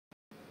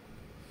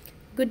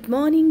Good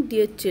morning,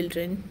 dear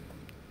children.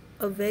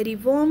 A very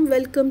warm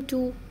welcome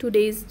to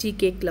today's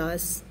GK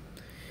class.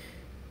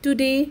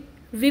 Today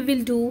we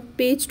will do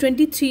page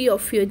 23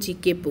 of your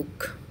GK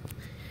book.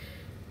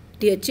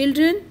 Dear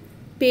children,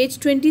 page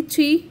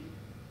 23,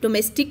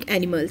 domestic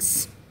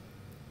animals.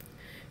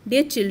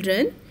 Dear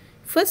children,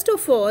 first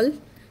of all,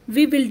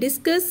 we will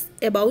discuss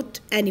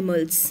about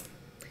animals.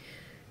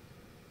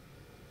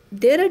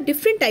 There are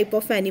different types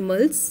of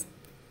animals.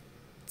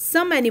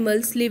 Some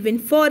animals live in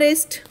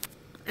forest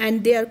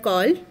and they are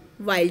called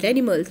wild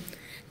animals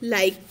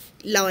like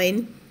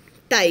lion,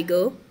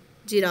 tiger,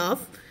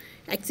 giraffe,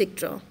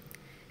 etc.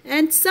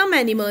 And some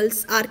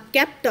animals are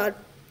kept at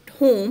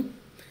home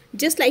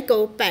just like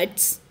our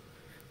pets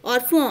or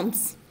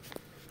farms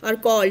are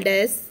called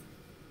as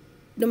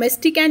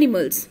domestic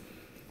animals.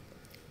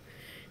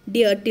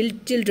 Dear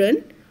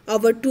children,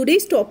 our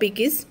today's topic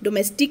is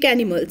domestic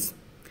animals.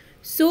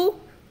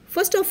 So,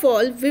 first of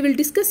all, we will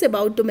discuss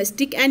about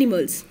domestic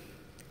animals.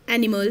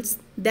 Animals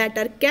that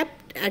are kept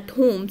at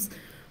homes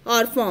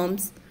or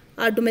farms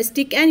are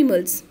domestic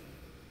animals.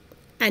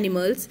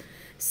 Animals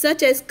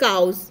such as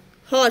cows,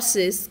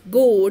 horses,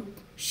 goat,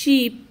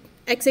 sheep,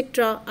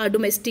 etc. are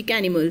domestic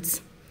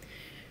animals.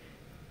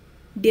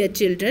 Dear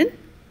children,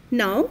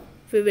 now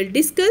we will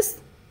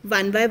discuss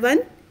one by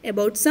one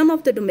about some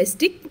of the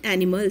domestic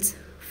animals.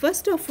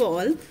 First of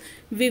all,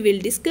 we will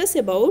discuss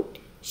about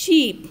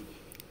sheep.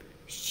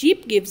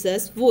 Sheep gives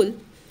us wool.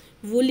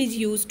 Wool is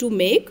used to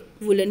make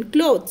woolen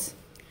clothes.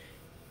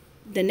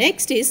 The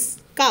next is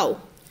cow.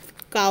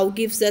 Cow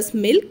gives us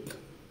milk.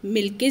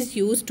 Milk is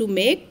used to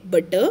make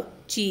butter,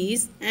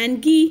 cheese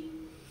and ghee.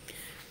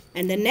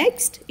 And the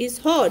next is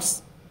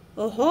horse.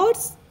 A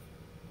horse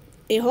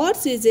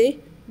is a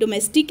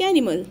domestic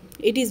animal.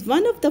 It is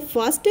one of the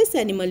fastest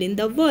animals in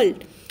the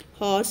world.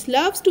 Horse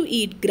loves to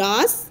eat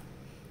grass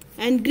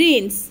and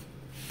grains.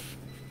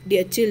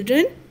 Dear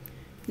children,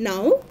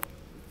 now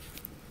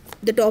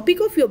the topic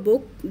of your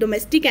book,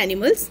 domestic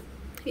animals.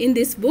 In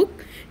this book,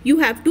 you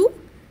have to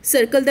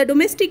circle the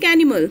domestic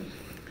animal.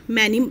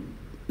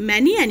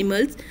 Many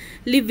animals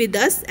live with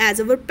us as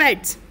our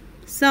pets.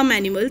 Some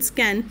animals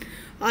can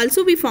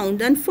also be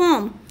found on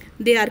farm.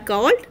 They are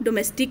called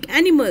domestic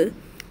animal.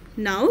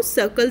 Now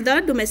circle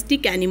the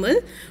domestic animal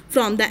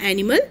from the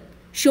animal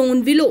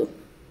shown below.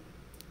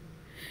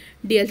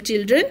 Dear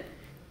children,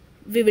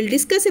 we will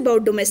discuss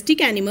about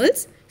domestic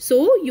animals.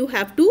 So you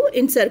have to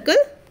encircle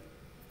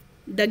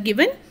the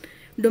given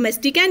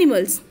domestic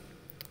animals.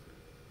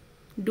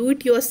 Do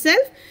it yourself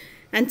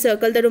and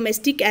circle the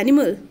domestic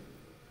animal.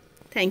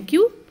 Thank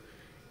you.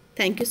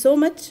 Thank you so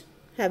much.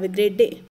 Have a great day.